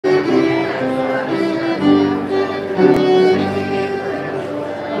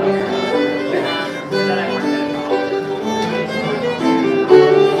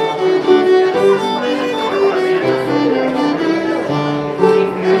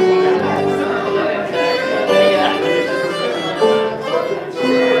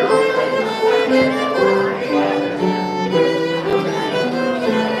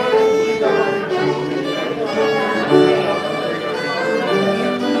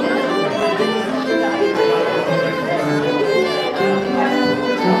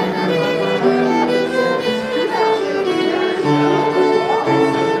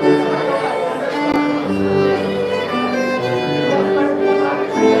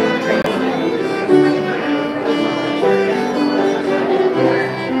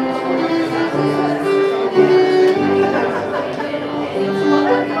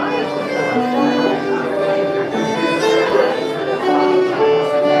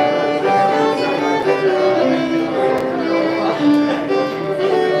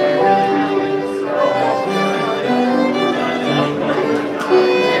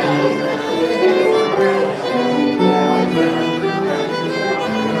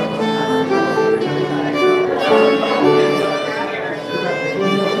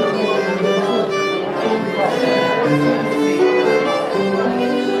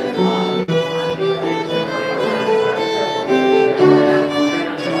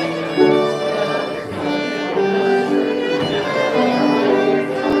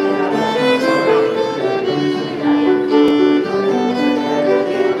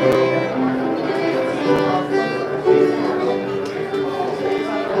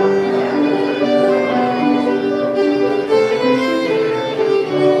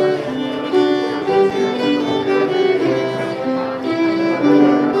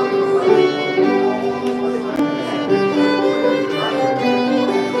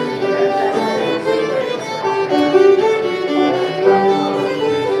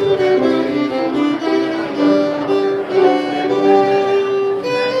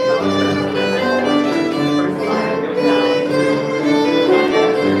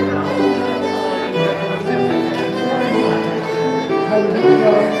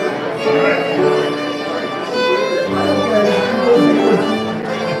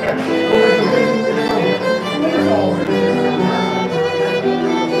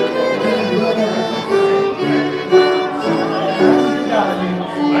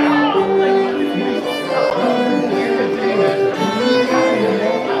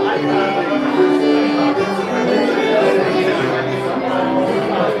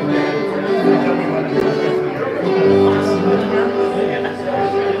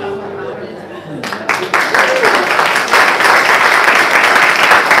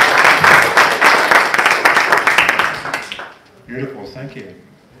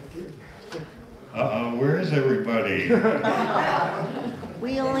Uh-oh, where is everybody?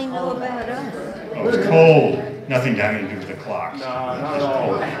 We only know about us. Oh, it's cold. Nothing having to do with the clocks. No, not at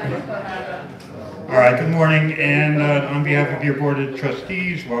all. All right, good morning, and on behalf of your Board of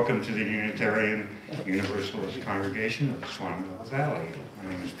Trustees, welcome to the Unitarian Universalist Congregation of the Swanville Valley. My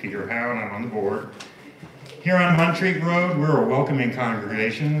name is Peter Howe, and I'm on the board. Here on Montreat Road, we're a welcoming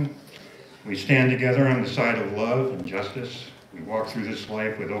congregation. We stand together on the side of love and justice. We walk through this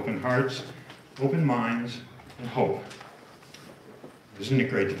life with open hearts, open minds, and hope. Isn't it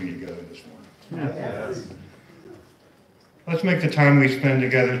great to be together this morning? Yes. Let's make the time we spend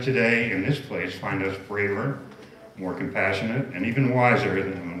together today in this place find us braver, more compassionate, and even wiser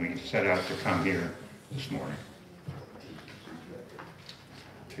than when we set out to come here this morning.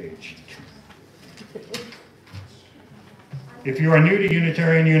 Page 2. If you are new to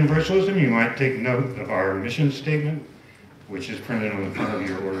Unitarian Universalism, you might take note of our mission statement, which is printed on the front of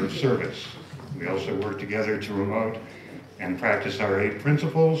your order of service. We also work together to promote and practice our 8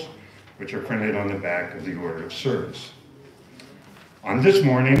 principles, which are printed on the back of the order of service. On this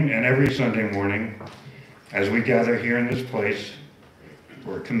morning and every Sunday morning, as we gather here in this place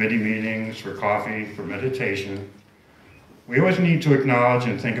for committee meetings, for coffee, for meditation, we always need to acknowledge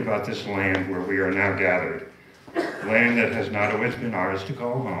and think about this land where we are now gathered, land that has not always been ours to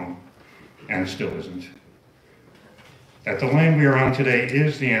call home, and still isn't. That the land we are on today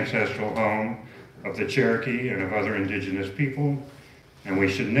is the ancestral home of the Cherokee and of other indigenous people, and we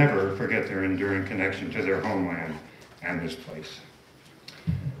should never forget their enduring connection to their homeland and this place.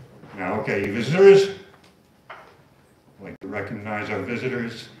 Now, okay, you visitors, I'd like to recognize our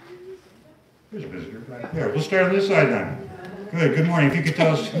visitors. There's a visitor right there. We'll start on this side then. Good morning. If you could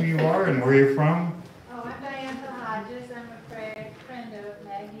tell us who you are and where you're from. Oh, I'm Diane Hodges. I'm a friend of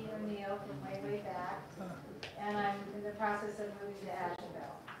Maggie O'Neill from way back, and I'm in the process of moving to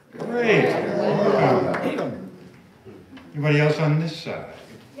Asheville. Great. Welcome. Anybody else on this side?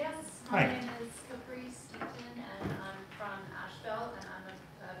 Yes, Hi. my name is Capri Steaton, and I'm from Asheville, and I'm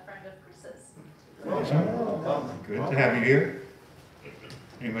a friend of Chris's. Awesome. Good to have you here.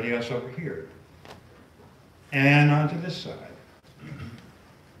 Anybody else over here? And on to this side.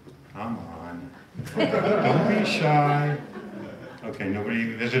 Come on. Don't be shy. Okay,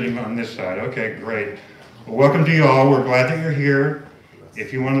 nobody visiting on this side. Okay, great. Well, welcome to you all. We're glad that you're here.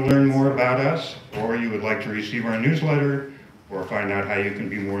 If you want to learn more about us, or you would like to receive our newsletter, or find out how you can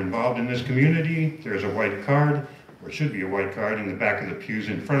be more involved in this community, there's a white card, or should be a white card, in the back of the pews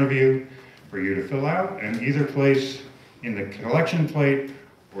in front of you for you to fill out, and either place in the collection plate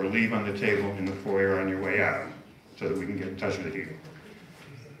or leave on the table in the foyer on your way out, so that we can get in touch with you.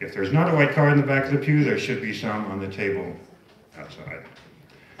 If there's not a white card in the back of the pew, there should be some on the table outside.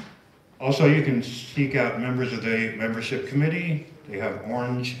 Also, you can seek out members of the membership committee. They have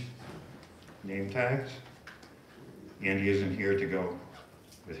orange name tags. Andy isn't here to go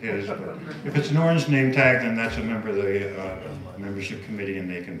with his, but if it's an orange name tag, then that's a member of the membership committee, and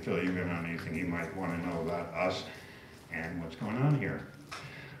they can fill you in on anything you might want to know about us and what's going on here.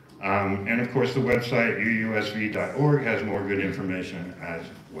 And of course, the website uusv.org has more good information as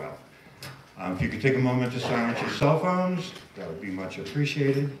well. If you could take a moment to silence your cell phones, that would be much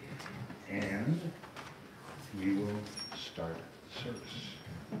appreciated. And we will start service.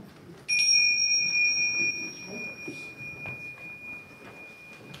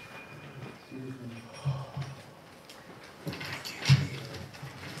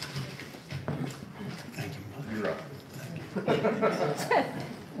 Thank you. You're up.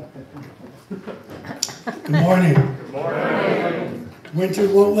 Good morning. Good morning. Winter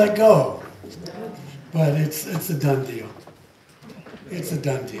won't let go, but it's a done deal. It's a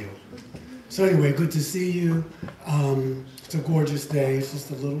done deal. So anyway, good to see you. It's a gorgeous day. It's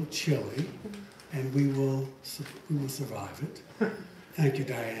just a little chilly, and we will survive it. Thank you,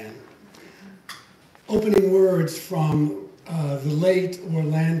 Diane. Opening words from the late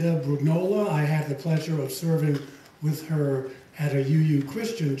Orlando Brugnola. I had the pleasure of serving with her at a UU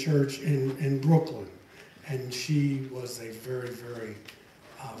Christian church in Brooklyn, and she was a very, very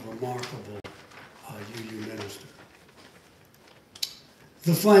remarkable UU minister.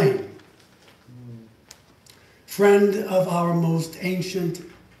 The flame. Friend of our most ancient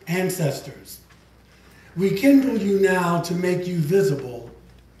ancestors, we kindle you now to make you visible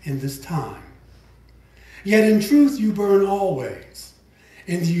in this time. Yet in truth you burn always,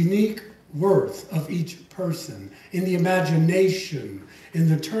 in the unique worth of each person, in the imagination, in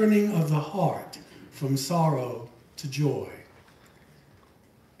the turning of the heart from sorrow to joy,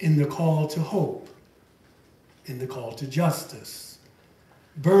 in the call to hope, in the call to justice.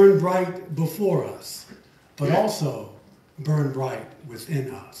 Burn bright before us, but also burn bright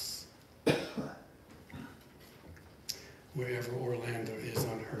within us. Wherever Orlando is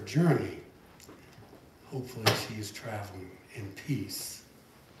on her journey, hopefully she is traveling in peace.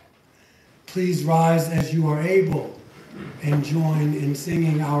 Please rise as you are able and join in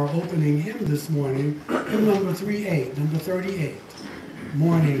singing our opening hymn this morning, hymn number 38,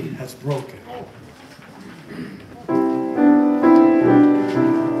 Morning Has Broken.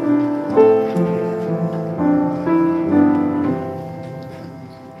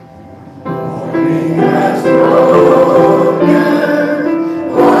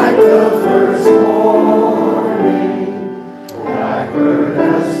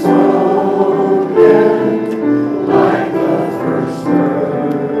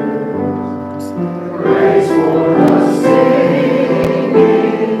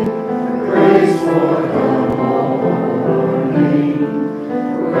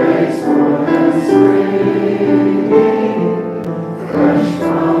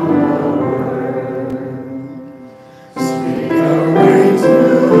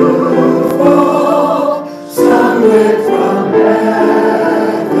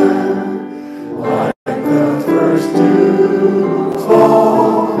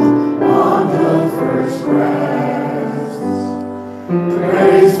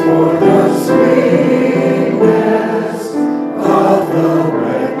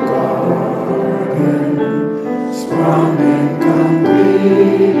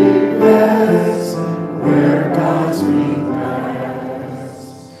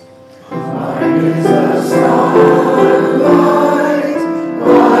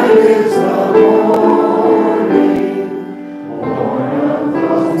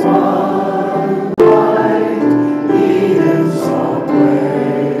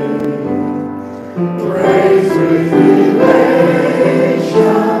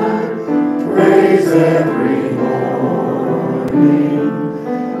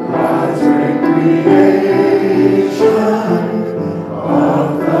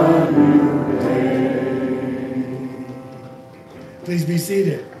 Please be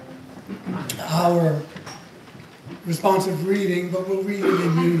seated. Our responsive reading, but we'll read it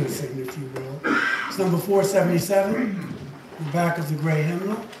in unison, if you will. It's number 477, the back of the gray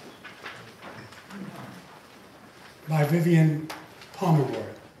hymnal, by Vivian Pomeroy.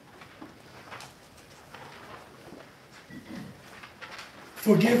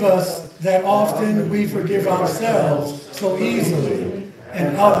 Forgive us that often we forgive ourselves so easily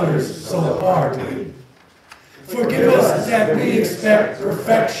and others so hardly. Forgive us that we expect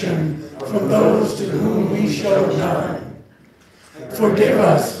perfection from those to whom we show none. Forgive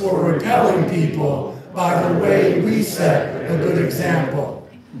us for repelling people by the way we set a good example.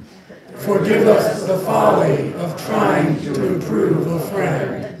 Forgive us the folly of trying to improve a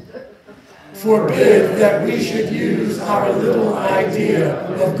friend. Forbid that we should use our little idea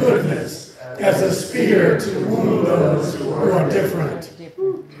of goodness as a spear to wound those who are different.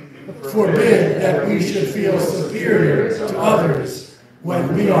 Forbid that we should feel superior to others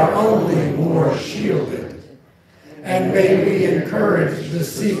when we are only more shielded. And may we encourage the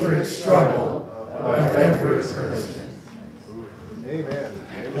secret struggle of every person. Amen.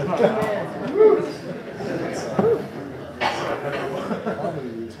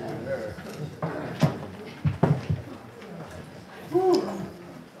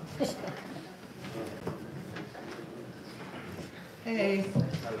 Hey,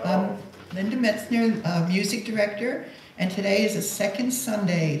 I'm Linda Metzner, music director, and today is the second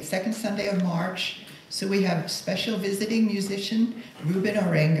Sunday of March. So we have special visiting musician, Ruben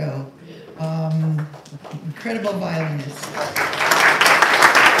Orengo, incredible violinist.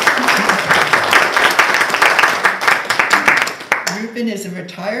 Ruben is a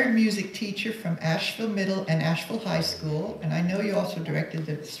retired music teacher from Asheville Middle and Asheville High School, and I know you also directed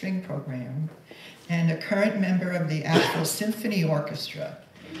the string program, and a current member of the Asheville Symphony Orchestra.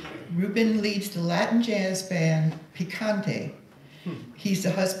 Ruben leads the Latin jazz band Picante. He's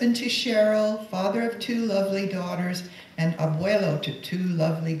the husband to Cheryl, father of 2 lovely daughters, and abuelo to 2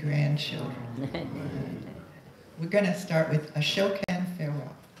 lovely grandchildren. We're going to start with a Chopin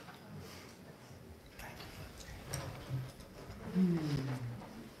farewell.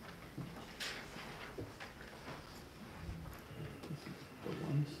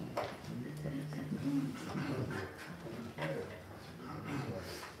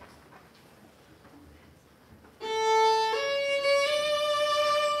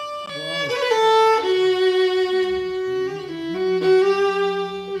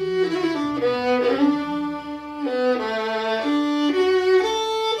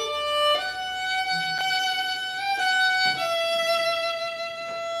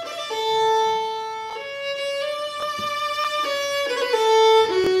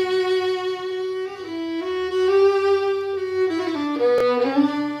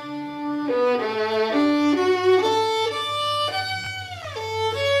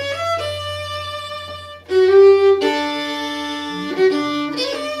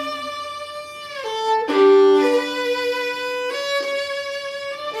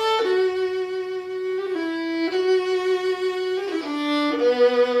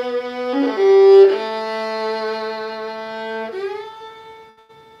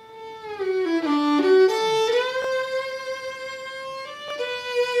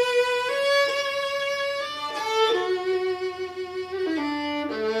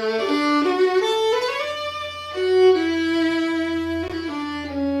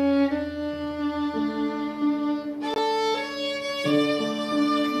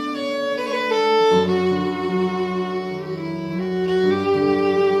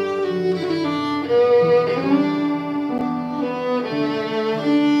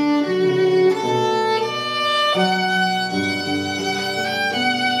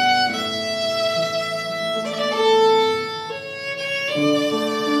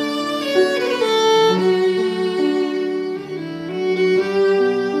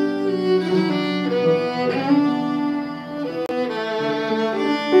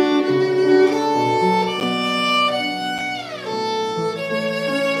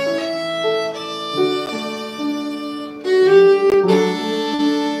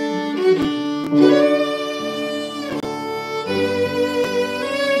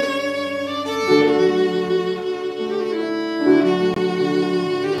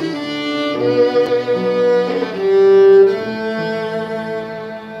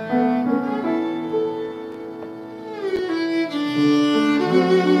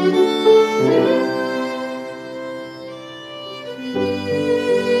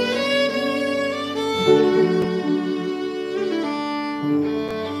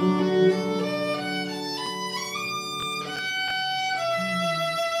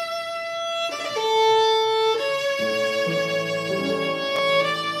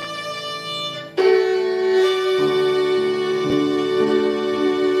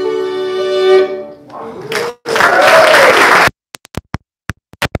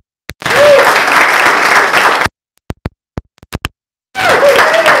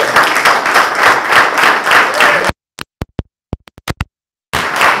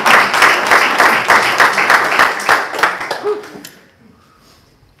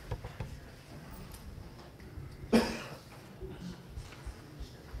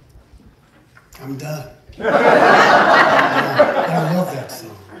 I love that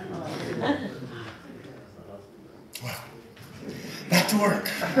song. Well, back to work.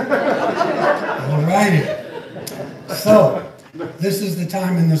 All righty. So, this is the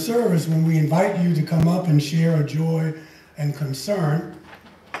time in the service when we invite you to come up and share a joy and concern.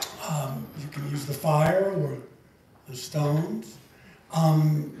 You can use the fire or the stones.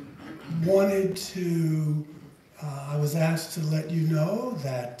 I was asked to let you know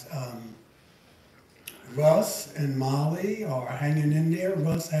that Russ and Molly are hanging in there.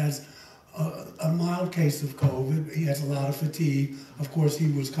 Russ has a mild case of COVID. He has a lot of fatigue. Of course,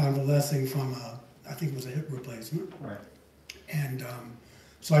 he was convalescing from I think it was a hip replacement. Right. And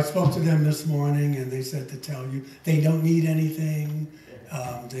so I spoke to them this morning, and they said to tell you they don't need anything.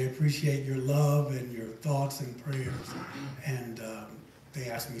 They appreciate your love and your thoughts and prayers, and they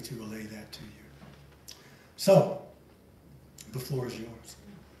asked me to relay that to you. So, the floor is yours.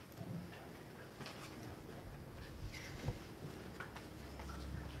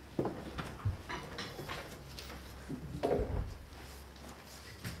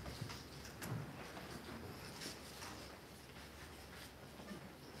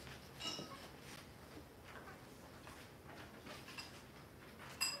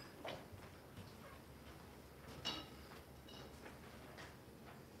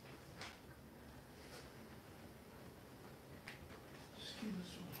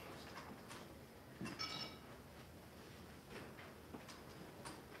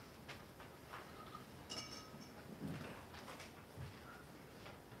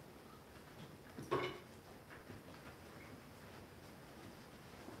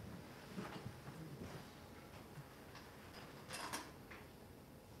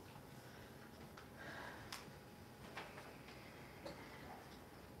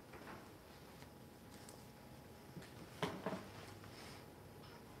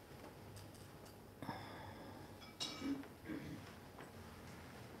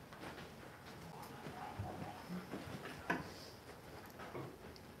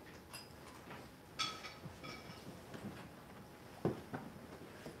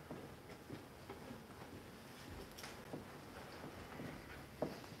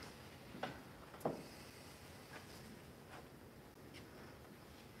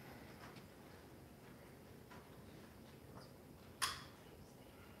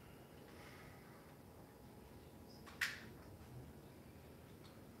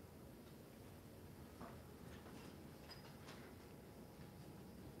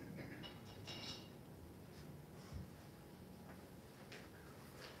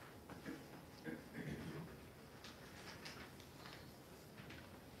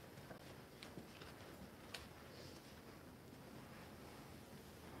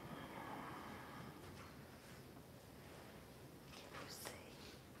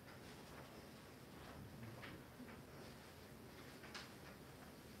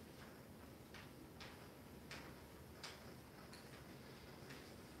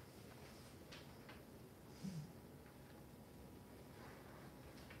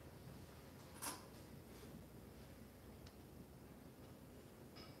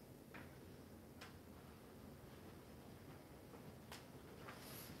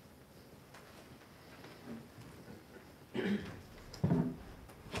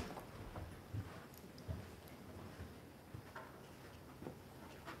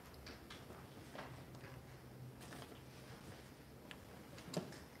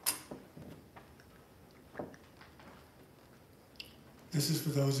 This is for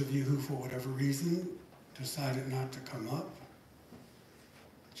those of you who, for whatever reason, decided not to come up.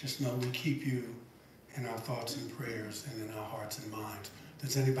 Just know we keep you in our thoughts and prayers and in our hearts and minds.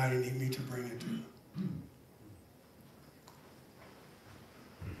 Does anybody need me to bring it to them?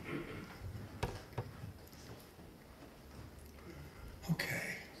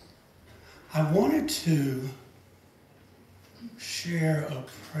 Okay. I wanted to share a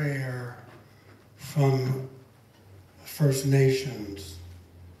prayer from First Nations.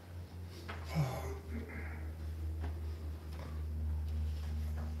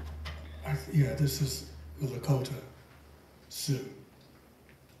 This is the Lakota Sioux.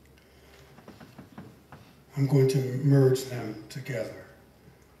 I'm going to merge them together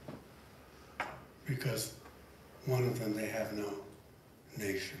because one of them, they have no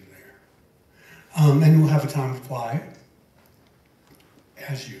nation there. And we'll have a time of quiet,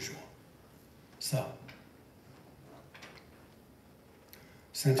 as usual. So,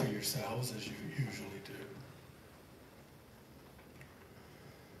 center yourselves as you usually do.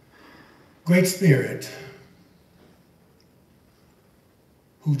 Great Spirit,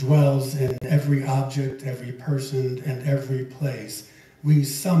 who dwells in every object, every person, and every place we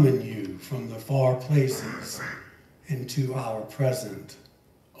summon you from the far places into our present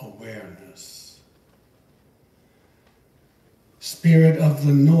awareness. Spirit of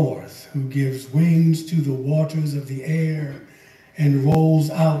the North, who gives wings to the waters of the air and rolls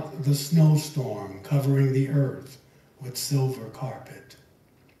out the snowstorm covering the earth with silver carpet.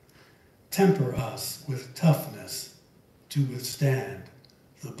 Temper us with toughness to withstand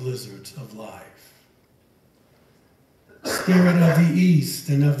the blizzards of life. Spirit of the East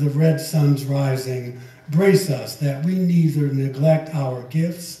and of the red sun's rising, brace us that we neither neglect our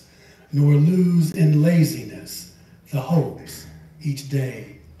gifts nor lose in laziness the hopes each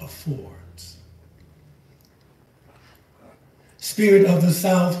day affords. Spirit of the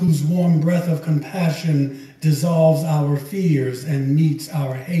South, whose warm breath of compassion dissolves our fears and meets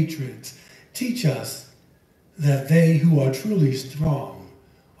our hatreds, teach us that they who are truly strong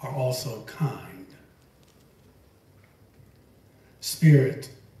are also kind.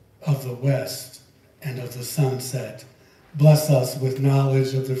 Spirit of the West and of the sunset, bless us with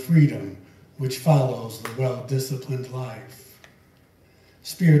knowledge of the freedom which follows the well-disciplined life.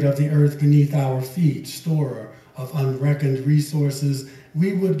 Spirit of the earth beneath our feet, storer of unreckoned resources,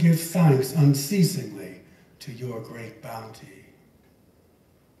 we would give thanks unceasingly to your great bounty.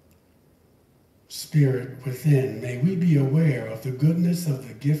 Spirit within, may we be aware of the goodness of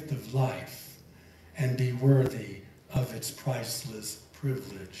the gift of life and be worthy of its priceless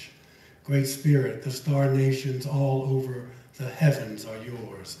privilege. Great Spirit, the star nations all over the heavens are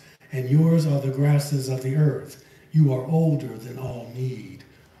yours, and yours are the grasses of the earth. You are older than all need,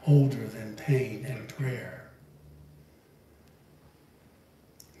 older than pain and prayer.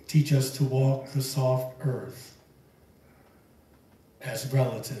 Teach us to walk the soft earth as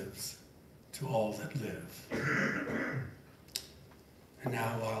relatives to all that live. And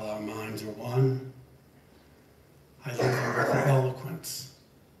now, while our minds are one, I leave you with the eloquence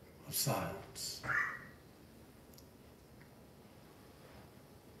of silence.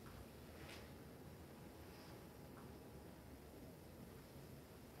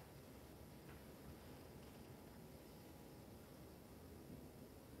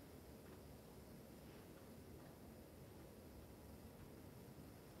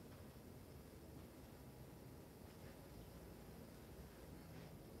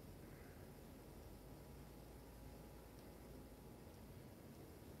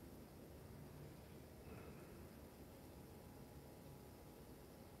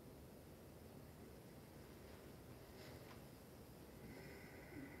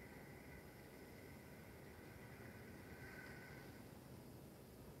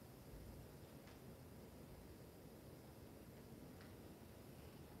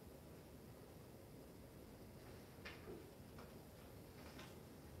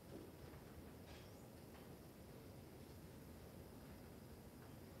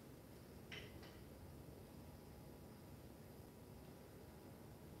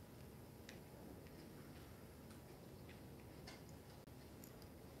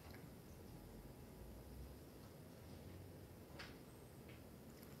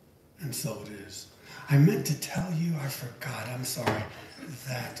 And so it is. I meant to tell you, I forgot, I'm sorry,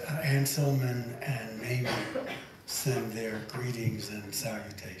 that Anselm and Mamie send their greetings and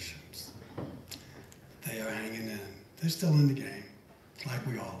salutations. They are hanging in. They're still in the game, like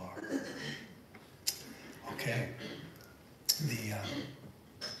we all are. Okay?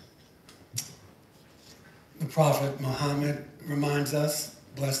 The Prophet Muhammad reminds us,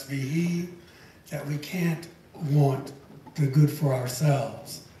 blessed be he, that we can't want the good for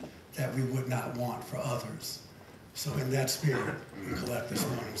ourselves that we would not want for others. So in that spirit, we collect this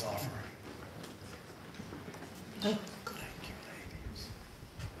morning's offering. Thank you, ladies.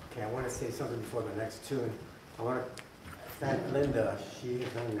 Okay, I want to say something before the next tune. I want to thank Linda. She has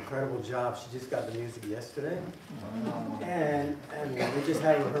done an incredible job. She just got the music yesterday. And we just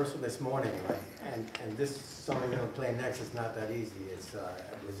had a rehearsal this morning. And this song we're going to play next is not that easy. It's a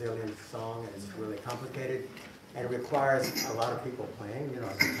Brazilian song, and it's really complicated. And it requires a lot of people playing,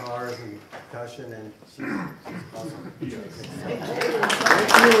 guitars and percussion, and she's awesome. Thank you,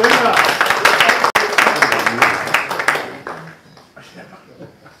 Linda.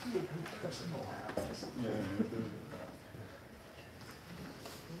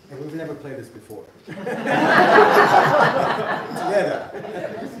 And we've never played this before. Together.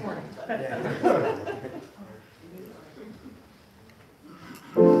 Yeah.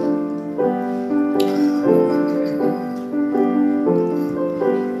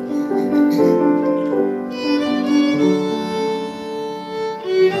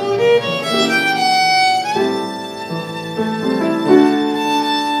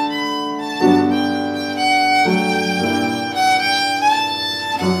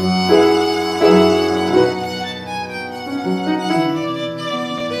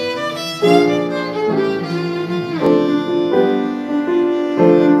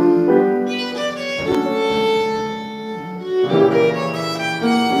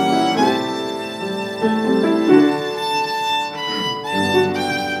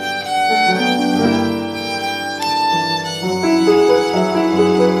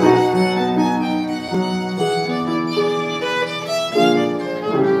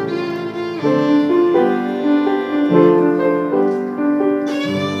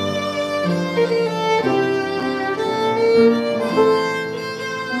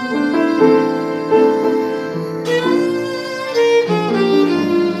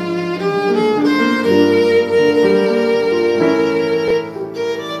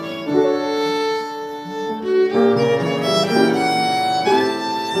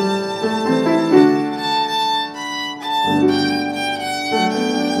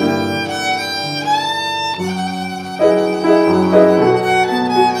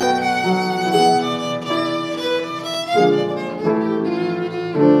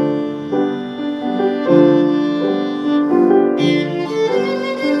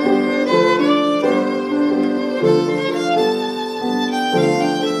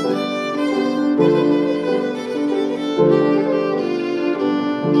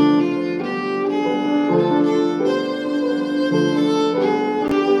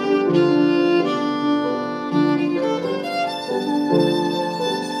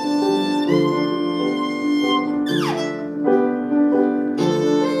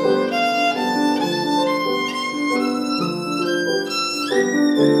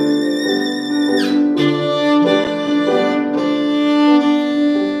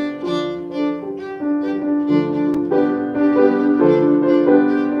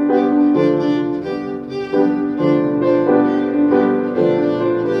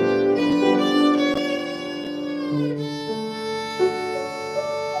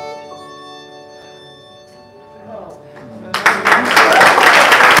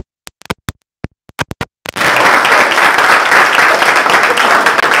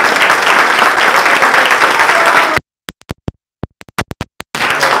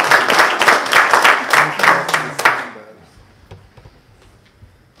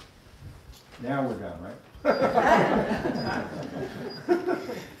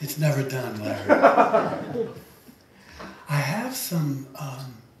 It's never done, Larry. I have some,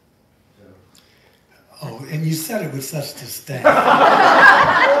 oh, and you said it with such disdain. Don't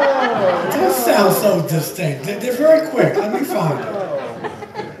sound so disdain. They're very quick. Let me find it.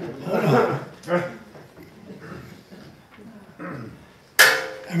 Hold on.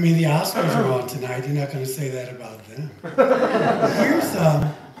 I mean, the Oscars are on tonight. You're not going to say that about them.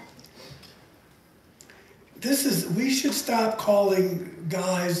 Here's, we should stop calling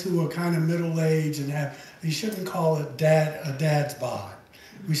guys who are kind of middle-aged and you shouldn't call it a dad's bod.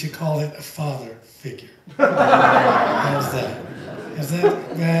 We should call it a father figure. How's that? Is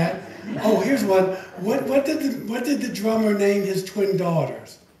that bad? Oh, here's one. What did the drummer name his twin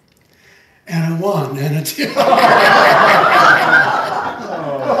daughters? And a 1 and a 2. Oh,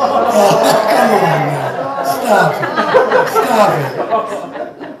 come on now. Stop it.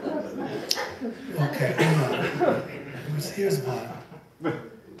 Okay, hang on. Here's one.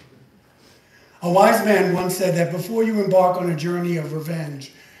 A wise man once said that before you embark on a journey of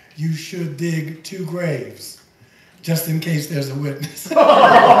revenge, you should dig 2 graves, just in case there's a witness. Oh,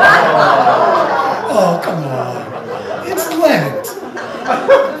 come on. It's Lent.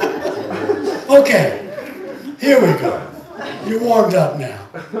 Okay, here we go. You're warmed up now.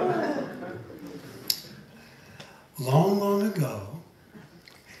 Long, long ago,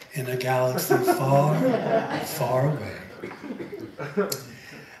 in a galaxy far, far away,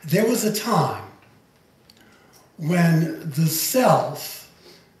 there was a time when the self,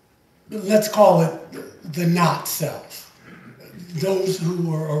 let's call it the not self, those who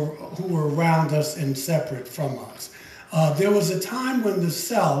were around us and separate from us. There was a time when the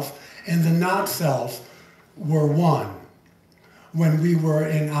self and the not self were one. When we were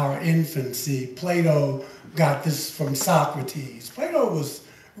in our infancy, Plato got this from Socrates. Plato was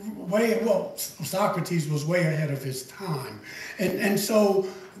Socrates was way ahead of his time. And so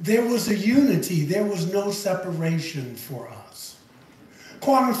there was a unity, there was no separation for us.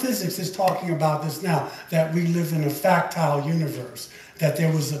 Quantum physics is talking about this now, that we live in a fractal universe, that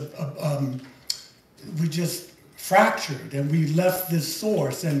there was we just fractured and we left this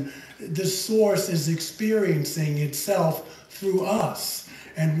source, and this source is experiencing itself through us.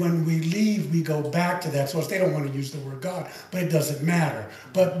 And when we leave, we go back to that source. They don't want to use the word God, but it doesn't matter.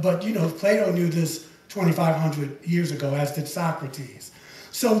 But you know, Plato knew this 2,500 years ago, as did Socrates.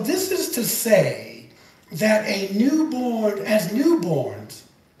 So this is to say that as newborns,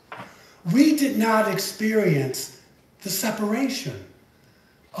 we did not experience the separation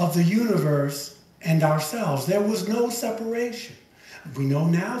of the universe and ourselves. There was no separation. We know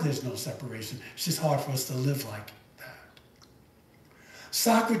now there's no separation. It's just hard for us to live like that.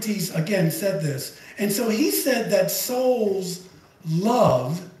 Socrates, again, said this. And so he said that souls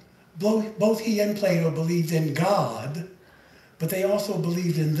loved, both he and Plato believed in God, but they also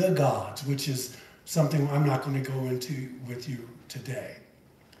believed in the gods, which is something I'm not going to go into with you today.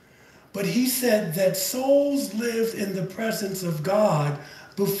 But he said that souls lived in the presence of God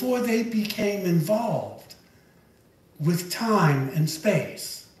before they became involved with time and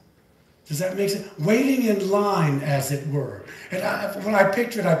space. Does that make sense? Waiting in line, as it were. And when I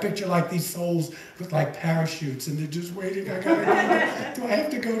picture like these souls with like parachutes, and they're just waiting. Do I have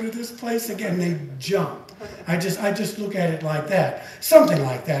to go to this place again? They jump. I just look at it like that. Something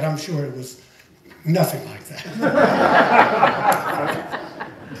like that. I'm sure it was nothing like that.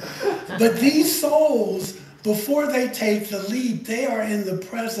 But these souls, before they take the leap, they are in the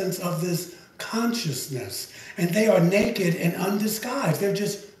presence of this consciousness, and they are naked and undisguised. They're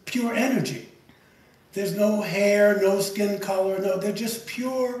just pure energy. There's no hair, no skin color, they're just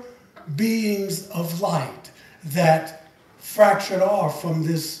pure beings of light that fractured off from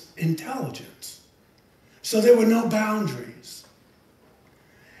this intelligence. So there were no boundaries.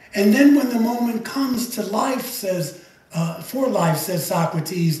 And then when the moment comes to life, for life, says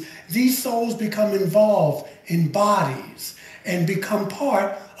Socrates, these souls become involved in bodies and become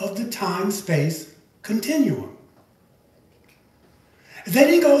part of the time-space continuum. Then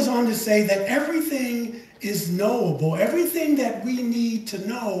he goes on to say that everything is knowable. Everything that we need to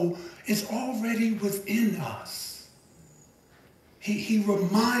know is already within us. He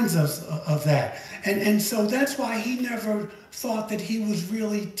reminds us of that. And so that's why he never thought that he was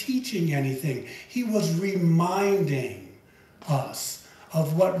really teaching anything. He was reminding us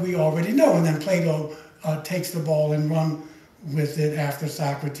of what we already know. And then Plato takes the ball and runs with it after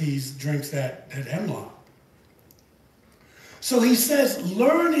Socrates drinks that hemlock. So he says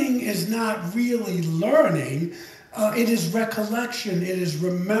learning is not really learning. It is recollection. It is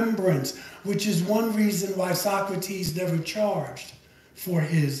remembrance, which is one reason why Socrates never charged for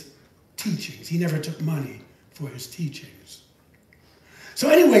his teachings. He never took money for his teachings. So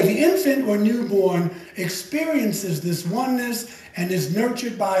anyway, the infant or newborn experiences this oneness and is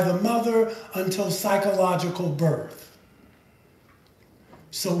nurtured by the mother until psychological birth.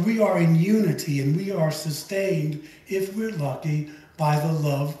 So we are in unity and we are sustained, if we're lucky, by the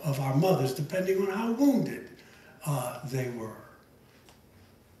love of our mothers, depending on how wounded they were.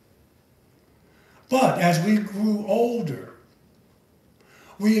 But as we grew older,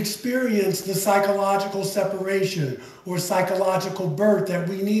 we experienced the psychological separation or psychological birth that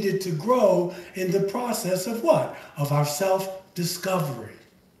we needed to grow in the process of what? Of our self-discovery.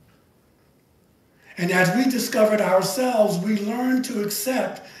 And as we discovered ourselves, we learned to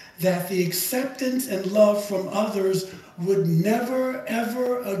accept that the acceptance and love from others would never,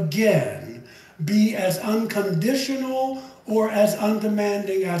 ever again be as unconditional or as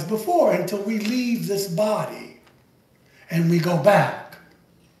undemanding as before until we leave this body and we go back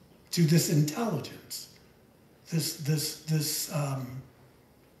to this intelligence, this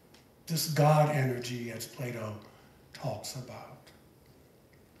God energy, as Plato talks about.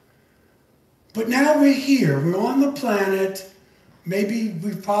 But now we're here, we're on the planet. Maybe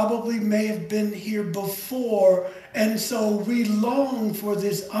we probably may have been here before, and so we long for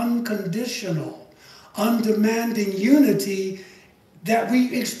this unconditional, undemanding unity that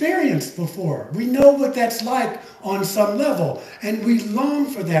we experienced before. We know what that's like on some level, and we long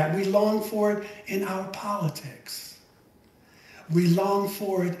for that. We long for it in our politics. We long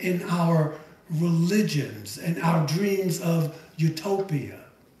for it in our religions and our dreams of utopia.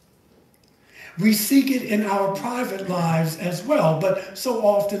 We seek it in our private lives as well, but so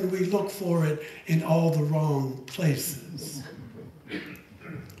often we look for it in all the wrong places.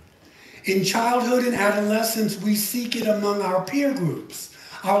 In childhood and adolescence, we seek it among our peer groups,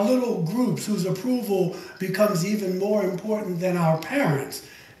 our little groups whose approval becomes even more important than our parents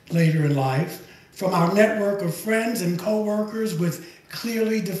later in life, from our network of friends and co-workers with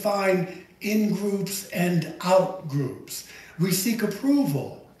clearly defined in-groups and out-groups. We seek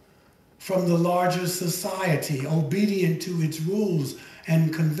approval from the larger society, obedient to its rules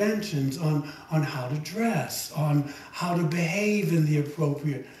and conventions on how to dress, on how to behave in the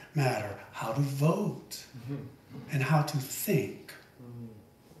appropriate matter, how to vote, and how to think.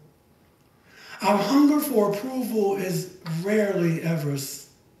 Our hunger for approval is rarely ever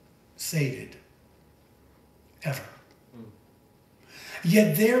sated, ever.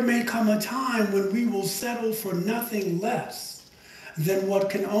 Yet there may come a time when we will settle for nothing less than what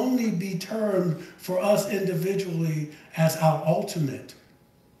can only be termed for us individually as our ultimate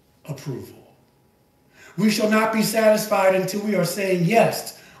approval. We shall not be satisfied until we are saying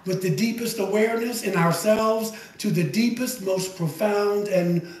yes with the deepest awareness in ourselves to the deepest, most profound,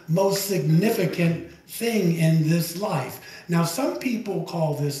 and most significant thing in this life. Now, some people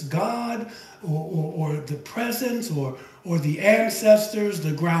call this God or the presence or the ancestors,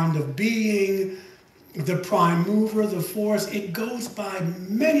 the ground of being, the prime mover, the force. It goes by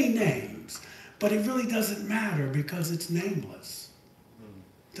many names, but it really doesn't matter because it's nameless.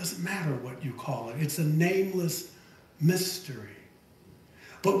 It doesn't matter what you call it. It's a nameless mystery.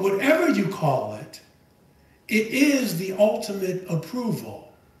 But whatever you call it, it is the ultimate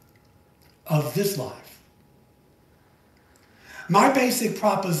approval of this life. My basic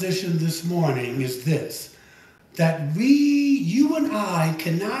proposition this morning is this, that you and I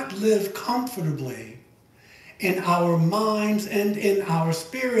cannot live comfortably in our minds and in our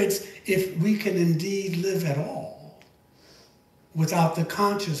spirits if we can indeed live at all without the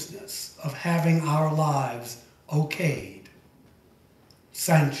consciousness of having our lives okayed,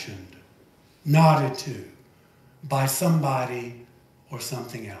 sanctioned, nodded to by somebody or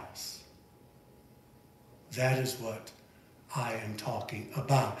something else. That is what I am talking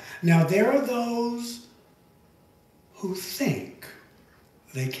about. Now, there are those who think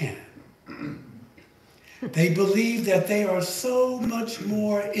they can. They believe that they are so much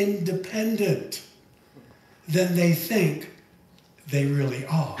more independent than they think they really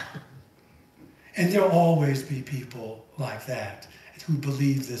are. And there'll always be people like that who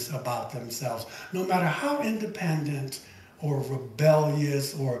believe this about themselves. No matter how independent or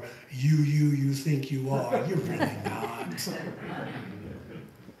rebellious or you think you are, you're really not.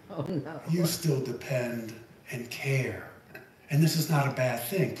 Oh, no. You still depend and care. And this is not a bad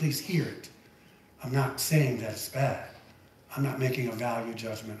thing. Please hear it. I'm not saying that it's bad. I'm not making a value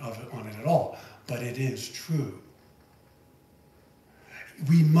judgment on it at all. But it is true.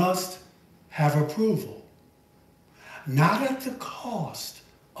 We must have approval. Not at the cost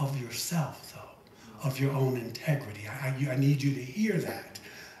of yourself, though, of your own integrity. I need you to hear that.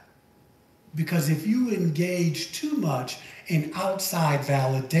 Because if you engage too much in outside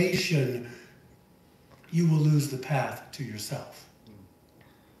validation, you will lose the path to yourself.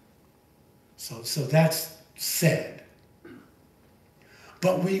 So that's said.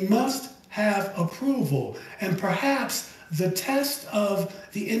 But we must have approval, and perhaps the test of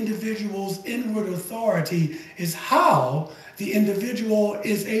the individual's inward authority is how the individual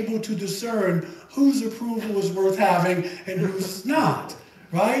is able to discern whose approval is worth having and whose not,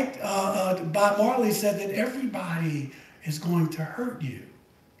 right? Bob Marley said that everybody is going to hurt you.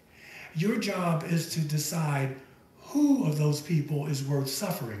 Your job is to decide who of those people is worth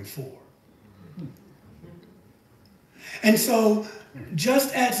suffering for. And so,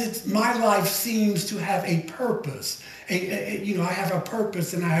 just as my life seems to have a purpose, I have a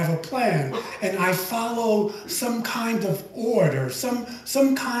purpose and I have a plan, and I follow some kind of order, some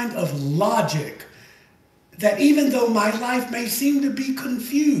kind of logic, that even though my life may seem to be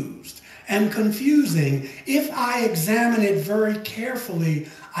confused and confusing, if I examine it very carefully,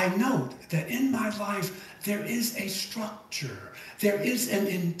 I note that in my life there is a structure, there is an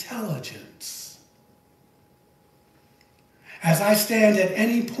intelligence. As I stand at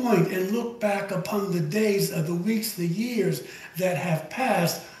any point and look back upon the days of the weeks, the years that have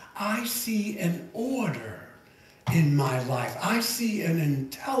passed, I see an order in my life. I see an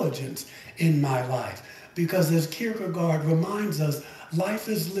intelligence in my life. Because as Kierkegaard reminds us, life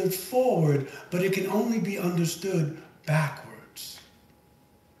is lived forward, but it can only be understood backwards.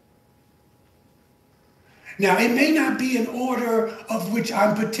 Now, it may not be an order of which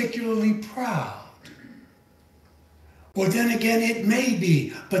I'm particularly proud. Or then again, it may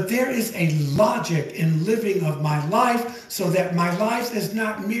be, but there is a logic in living of my life so that my life is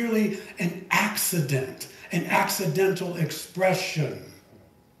not merely an accident, an accidental expression.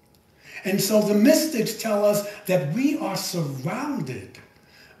 And so the mystics tell us that we are surrounded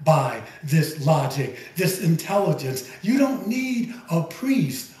by this logic, this intelligence. You don't need a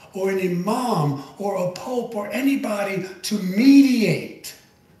priest or an imam or a pope or anybody to mediate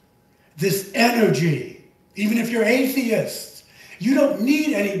this energy. Even if you're atheist, you don't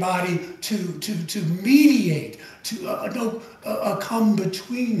need anybody to mediate, a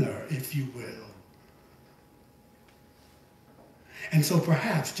come-betweener, if you will. And so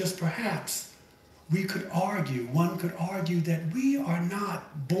perhaps, just perhaps, one could argue that we are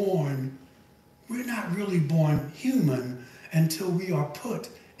not born, we're not really born human until we are put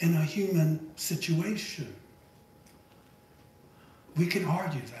in a human situation. We can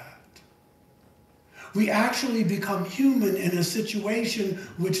argue that. We actually become human in a situation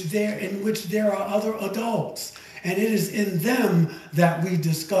in which there are other adults, and it is in them that we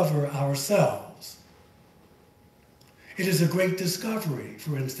discover ourselves. It is a great discovery,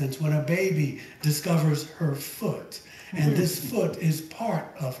 for instance, when a baby discovers her foot, and this foot is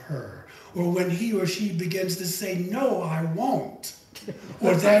part of her, or when he or she begins to say, "No, I won't,"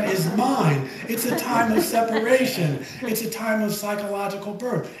 or "That is mine." It's a time of separation. It's a time of psychological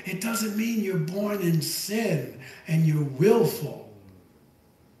birth. It doesn't mean you're born in sin and you're willful.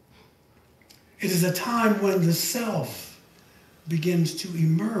 It is a time when the self begins to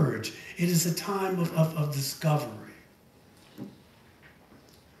emerge. It is a time of discovery.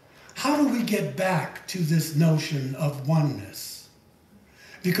 How do we get back to this notion of oneness?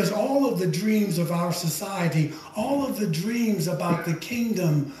 Because all of the dreams of our society, all of the dreams about the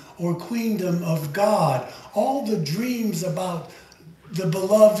kingdom or queendom of God, all the dreams about the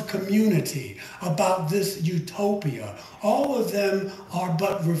beloved community, about this utopia, all of them are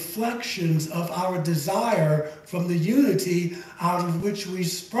but reflections of our desire from the unity out of which we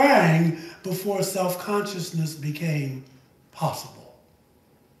sprang before self-consciousness became possible.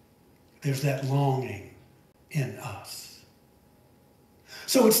 There's that longing in us.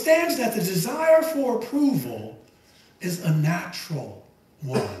 So it stands that the desire for approval is a natural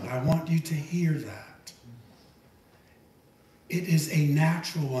one. I want you to hear that. It is a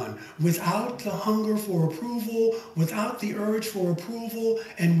natural one. Without the hunger for approval, without the urge for approval,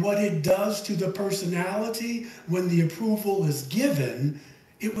 and what it does to the personality when the approval is given,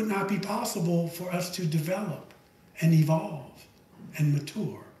 it would not be possible for us to develop and evolve and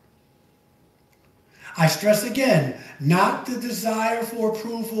mature. I stress again, not the desire for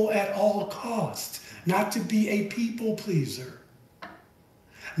approval at all costs, not to be a people pleaser,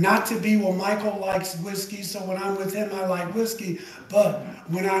 not to be, well, Michael likes whiskey, so when I'm with him, I like whiskey, but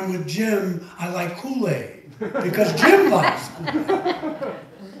when I'm with Jim, I like Kool-Aid, because Jim likes Kool-Aid.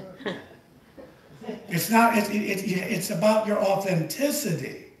 It's about your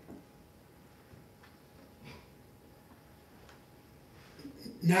authenticity.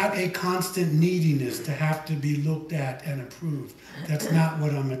 Not a constant neediness to have to be looked at and approved. That's not what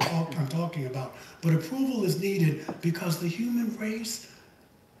I'm talking about. But approval is needed because the human race,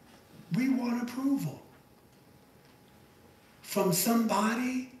 we want approval from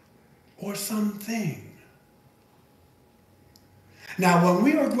somebody or something. Now, when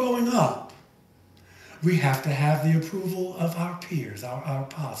we are growing up, we have to have the approval of our peers, our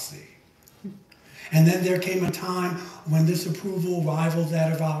posse. And then there came a time when this approval rivaled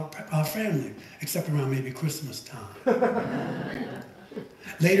that of our family, except around maybe Christmas time.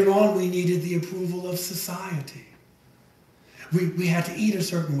 Later on, we needed the approval of society. We had to eat a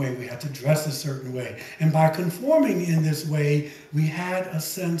certain way, we had to dress a certain way. And by conforming in this way, we had a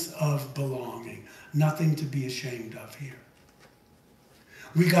sense of belonging, nothing to be ashamed of here.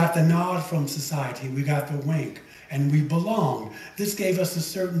 We got the nod from society, we got the wink, and we belonged. This gave us a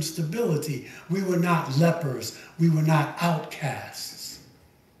certain stability. We were not lepers, we were not outcasts.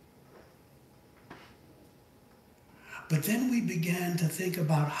 But then we began to think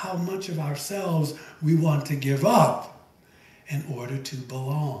about how much of ourselves we want to give up in order to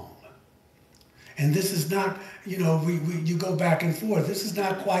belong. And this is not, you go back and forth. This is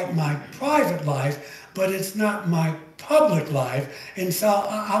not quite my private life, but it's not my public life. And so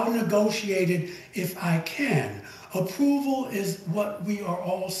I'll negotiate it if I can. Approval is what we are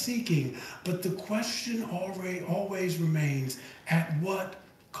all seeking, but the question always remains, at what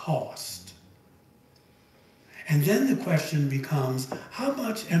cost? And then the question becomes, how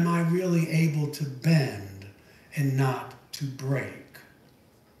much am I really able to bend and not to break?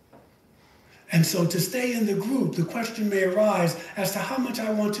 And so to stay in the group, the question may arise as to how much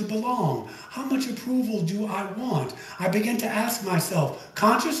I want to belong. How much approval do I want? I begin to ask myself,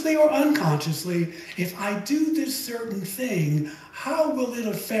 consciously or unconsciously, if I do this certain thing, how will it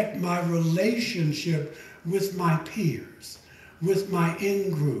affect my relationship with my peers, with my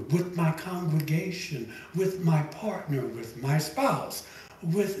in-group, with my congregation, with my partner, with my spouse,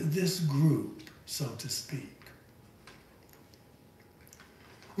 with this group, so to speak?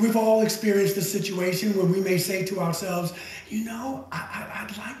 We've all experienced a situation where we may say to ourselves,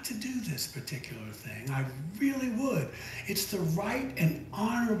 I'd like to do this particular thing. I really would. It's the right and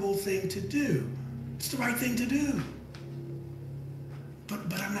honorable thing to do. It's the right thing to do.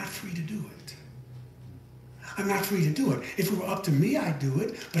 But I'm not free to do it. I'm not free to do it. If it were up to me, I'd do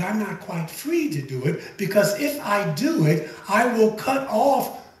it, but I'm not quite free to do it, because if I do it, I'll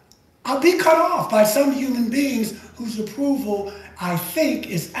be cut off by some human beings whose approval I think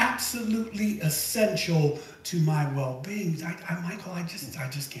is absolutely essential to my well-being. Michael, I just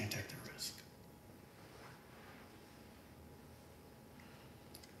can't take the risk.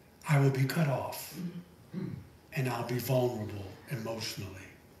 I will be cut off, and I'll be vulnerable emotionally.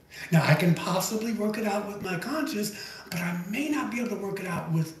 Now, I can possibly work it out with my conscience, but I may not be able to work it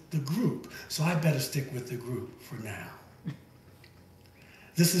out with the group, so I better stick with the group for now.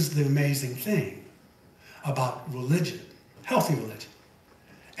 This is the amazing thing about religion, healthy religion,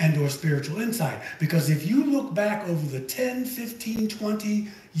 and or spiritual insight. Because if you look back over the 10, 15, 20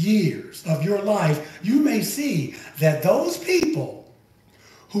 years of your life, you may see that those people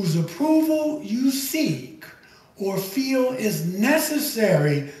whose approval you seek or feel is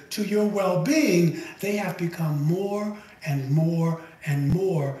necessary to your well-being, they have become more and more and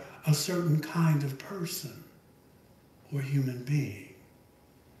more a certain kind of person or human being.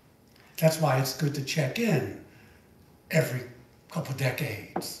 That's why it's good to check in every couple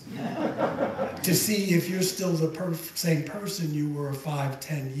decades to see if you're still the same person you were 5,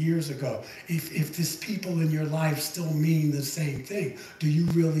 10 years ago. If these people in your life still mean the same thing, do you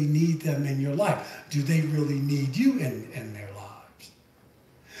really need them in your life? Do they really need you in their lives?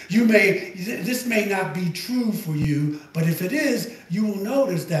 This may not be true for you, but if it is, you will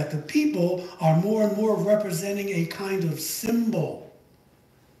notice that the people are more and more representing a kind of symbol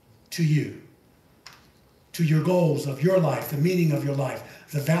to you, to your goals of your life, the meaning of your life,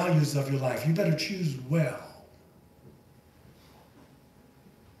 the values of your life. You better choose well.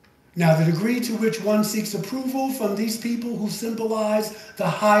 Now, the degree to which one seeks approval from these people who symbolize the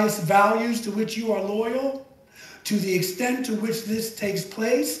highest values to which you are loyal, to the extent to which this takes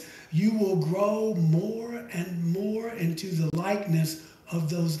place, you will grow more and more into the likeness of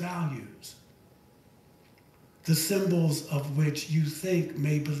those values. The symbols of which you think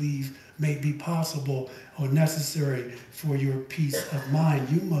may be possible or necessary for your peace of mind.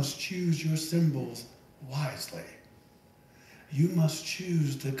 You must choose your symbols wisely. You must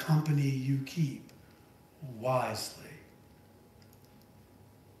choose the company you keep wisely.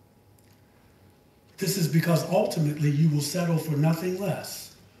 This is because ultimately you will settle for nothing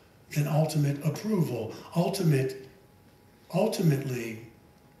less than ultimate approval. Ultimately,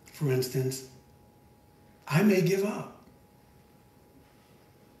 for instance, I may give up.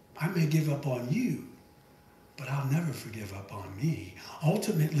 I may give up on you, but I'll never forgive up on me.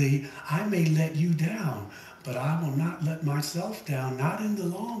 Ultimately, I may let you down, but I will not let myself down, not in the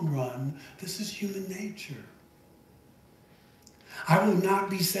long run. This is human nature. I will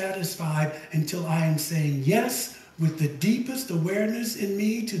not be satisfied until I am saying yes with the deepest awareness in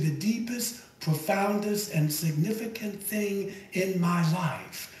me to the deepest, profoundest, and significant thing in my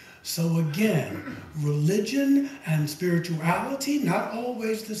life. So again, religion and spirituality, not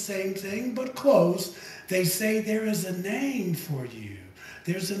always the same thing, but close. They say there is a name for you.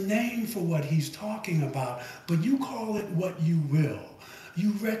 There's a name for what he's talking about, but you call it what you will.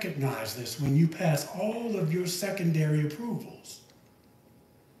 You recognize this when you pass all of your secondary approvals.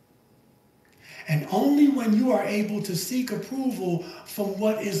 And only when you are able to seek approval from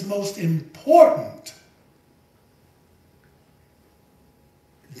what is most important,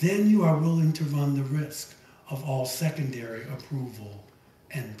 then you are willing to run the risk of all secondary approval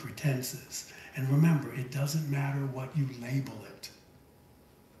and pretenses. And remember, it doesn't matter what you label it,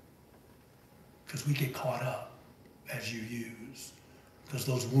 because we get caught up, as you use, because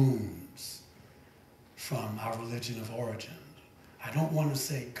those wounds from our religion of origin. I don't want to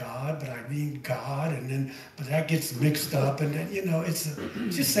say God, but I mean God, but that gets mixed up, and then,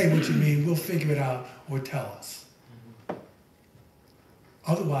 just say what you mean. We'll figure it out, or tell us.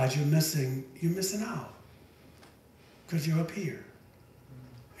 Otherwise, you're missing out, because you're up here,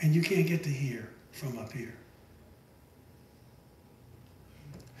 and you can't get to here from up here.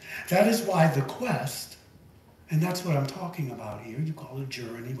 That is why the quest, and that's what I'm talking about here, you call it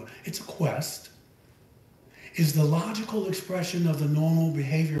journey, but it's a quest, is the logical expression of the normal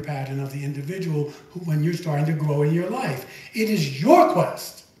behavior pattern of the individual when you're starting to grow in your life. It is your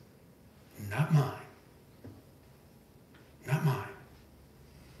quest, not mine. Not mine.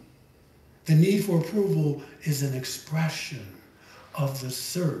 The need for approval is an expression of the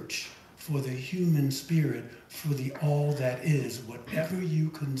search for the human spirit, for the all that is, whatever you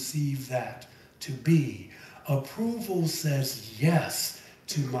conceive that to be. Approval says yes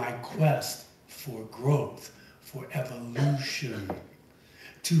to my quest for growth, for evolution.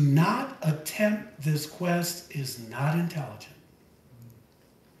 To not attempt this quest is not intelligent.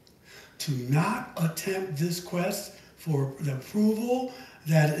 To not attempt this quest for the approval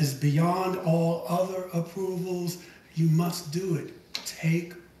that is beyond all other approvals, you must do it.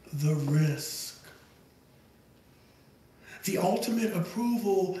 Take the risk. The ultimate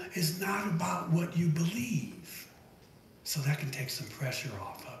approval is not about what you believe, so that can take some pressure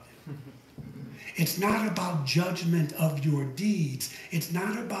off of you. It's not about judgment of your deeds. It's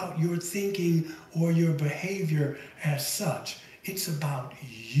not about your thinking or your behavior as such. It's about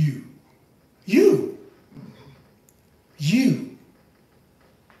you. You. You.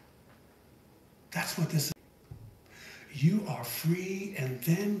 That's what this is. You are free, and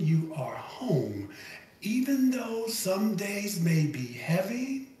then you are home. Even though some days may be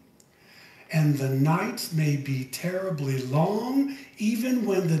heavy, and the nights may be terribly long, even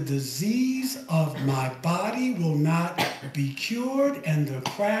when the disease of my body will not be cured, and the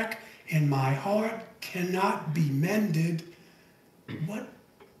crack in my heart cannot be mended,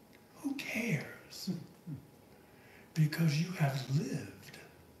 who cares? Because you have lived.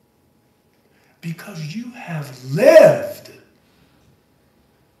 Because you have lived.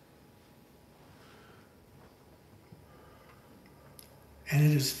 And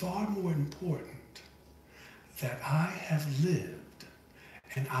it is far more important that I have lived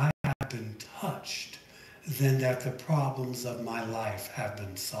and I have been touched than that the problems of my life have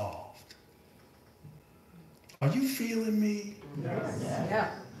been solved. Are you feeling me? Yes.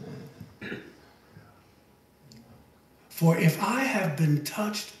 Yeah. For if I have been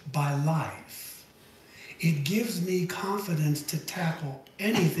touched by life, it gives me confidence to tackle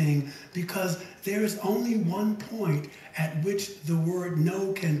anything, because there is only one point at which the word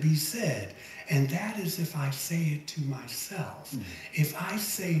no can be said, and that is if I say it to myself. If I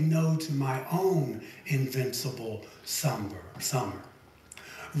say no to my own invincible summer.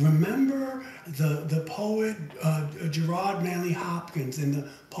 Remember the poet Gerard Manley Hopkins in the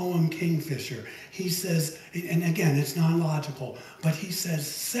poem Kingfisher. He says, and again, it's non-logical, but he says,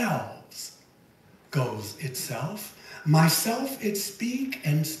 selves goes itself. Myself it speak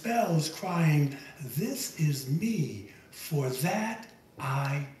and spells, crying, this is me, for that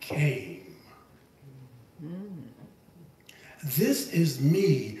I came. This is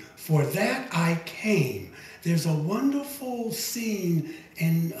me, for that I came. There's a wonderful scene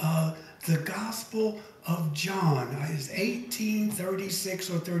in the Gospel of John. It's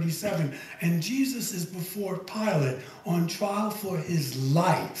 18:36 or 37, and Jesus is before Pilate on trial for his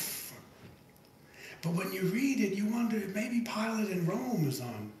life. But when you read it, you wonder, maybe Pilate in Rome is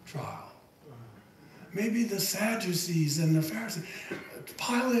on trial. maybe the Sadducees and the Pharisees.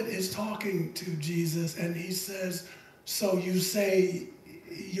 Pilate is talking to Jesus and he says, so you say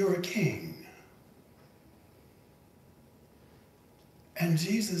you're a king? And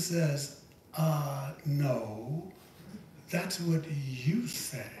Jesus says, no, that's what you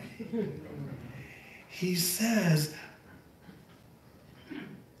say. He says,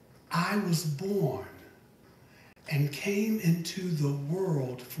 I was born and came into the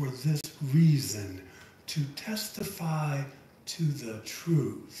world for this reason, to testify to the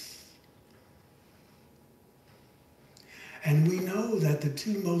truth. And we know that the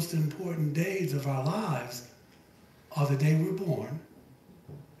two most important days of our lives are the day we're born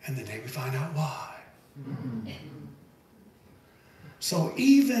and the day we find out why. So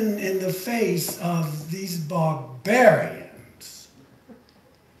even in the face of these barbarians,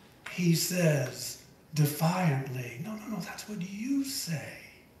 he says defiantly, no, that's what you say.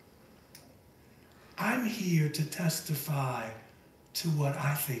 I'm here to testify to what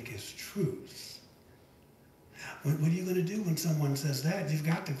I think is truth. What are you going to do when someone says that? You've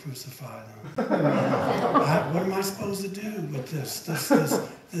got to crucify them. What am I supposed to do with this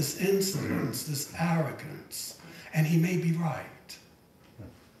insolence, this arrogance? And he may be right.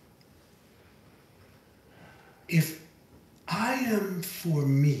 If I am for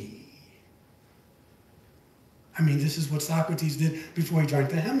me, I mean, this is what Socrates did before he drank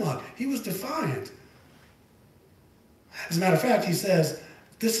the hemlock. He was defiant. As a matter of fact, he says,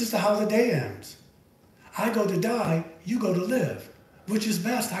 this is how the day ends. I go to die, you go to live. Which is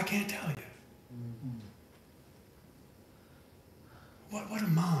best, I can't tell you. What a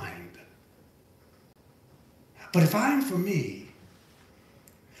mind. But if I'm for me,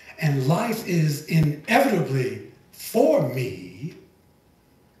 and life is inevitably for me,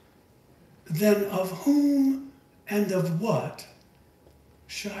 then of whom and of what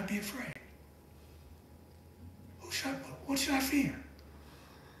should I be afraid? What should I fear?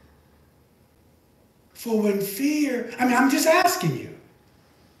 For when fear, I'm just asking you,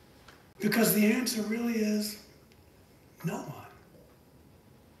 because the answer really is no one.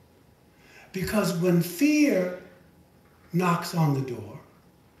 Because when fear knocks on the door,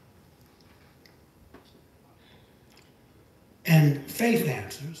 and faith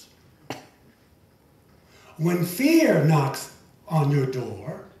answers, when fear knocks on your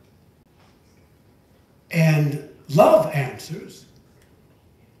door, and love answers,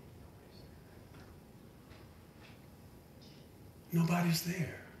 nobody's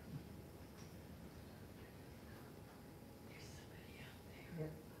there.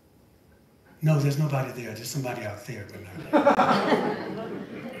 No, there's nobody there. There's somebody out there, but not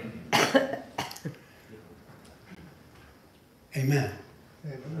there. Amen.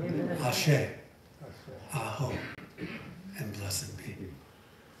 Ashe. Aho. And blessed be.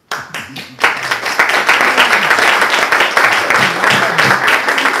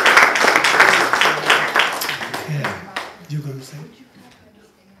 Yeah. You going to say?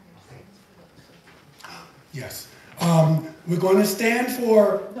 Yes. We're going to stand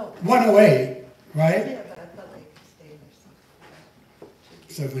for 108, right? Yeah, but I thought they could stay in their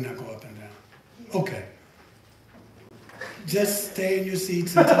seats. So we're not go up and down. Okay. Just stay in your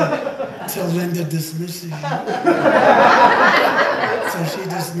seats until Linda dismisses you. So she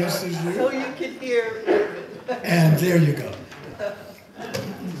dismisses you. So you can hear. And there you go.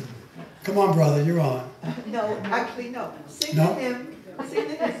 Come on, brother, you're on. No, actually, no. Sing No? the hymn. Sing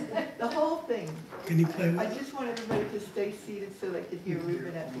the hymn. The whole thing. Can you play I with just want everybody to stay seated so they can hear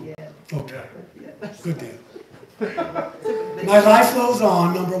Reuben at the end. Okay, Yeah, that's- good deal. so they- My life flows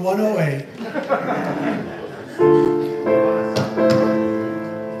on, number 108.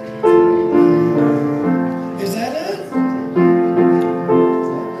 Is that it?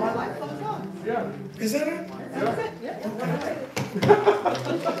 My life goes on. Is that it? That's it, yeah.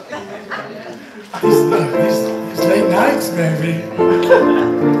 These late nights, baby.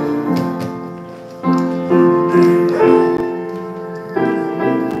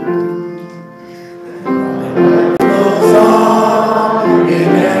 Flows on in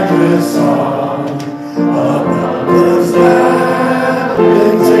endless song above the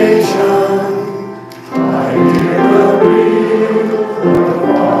lamentation. I hear the breeze from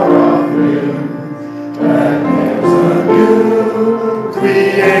far off wind that gives a new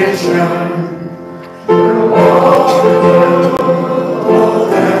creation. More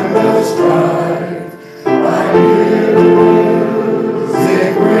than the strife, I hear the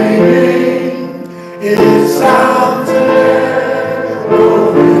music ringing. It sounds echo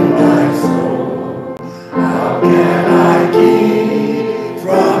in my soul. How can I keep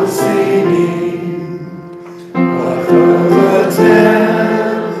from singing? But through the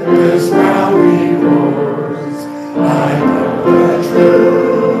tempest round we roll.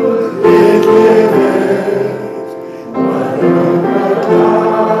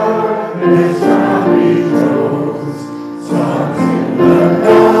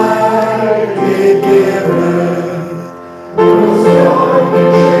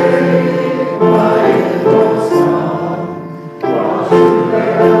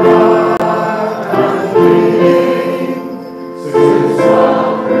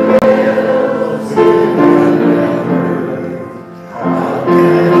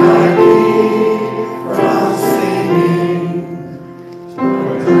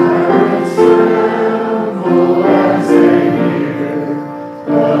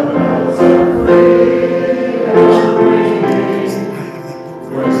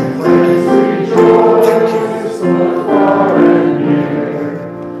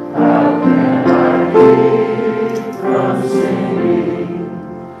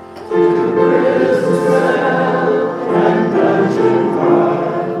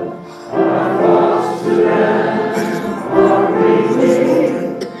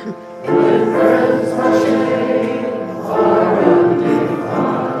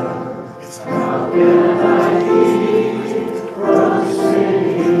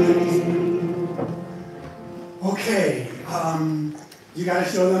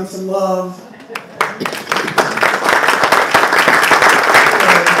 show them some love.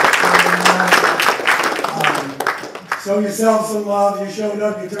 Show yourself some love. You showed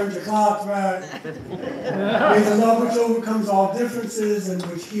up, you turned your clock right. May the love which overcomes all differences and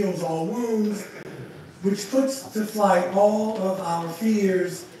which heals all wounds, which puts to flight all of our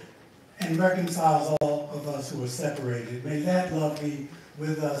fears and reconciles all of us who are separated. May that love be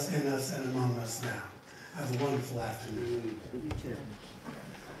with us, in us, and among us now. Have a wonderful afternoon.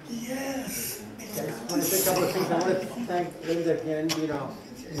 Yes. I want to say a couple of things. I want to thank Linda again. You know,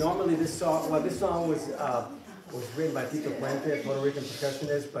 normally this song was written by Tito Puente, a Puerto Rican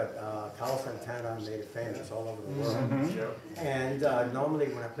percussionist, but Carlos Santana made it famous all over the world. And normally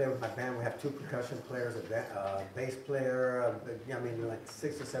when I play with my band, we have 2 percussion players, a bass player, I mean like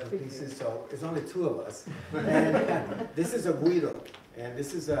 6 or 7 pieces, so it's only 2 of us. And this is a guido, and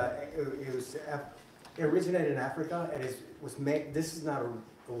this is it originated in Africa, and it was made. This is not a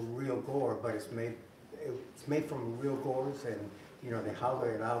real gore, but it's made from real gores, and you know they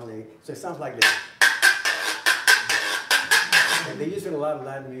holler it out, so it sounds like this. And they use it in a lot of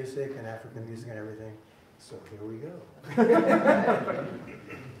Latin music and African music and everything. So here we go.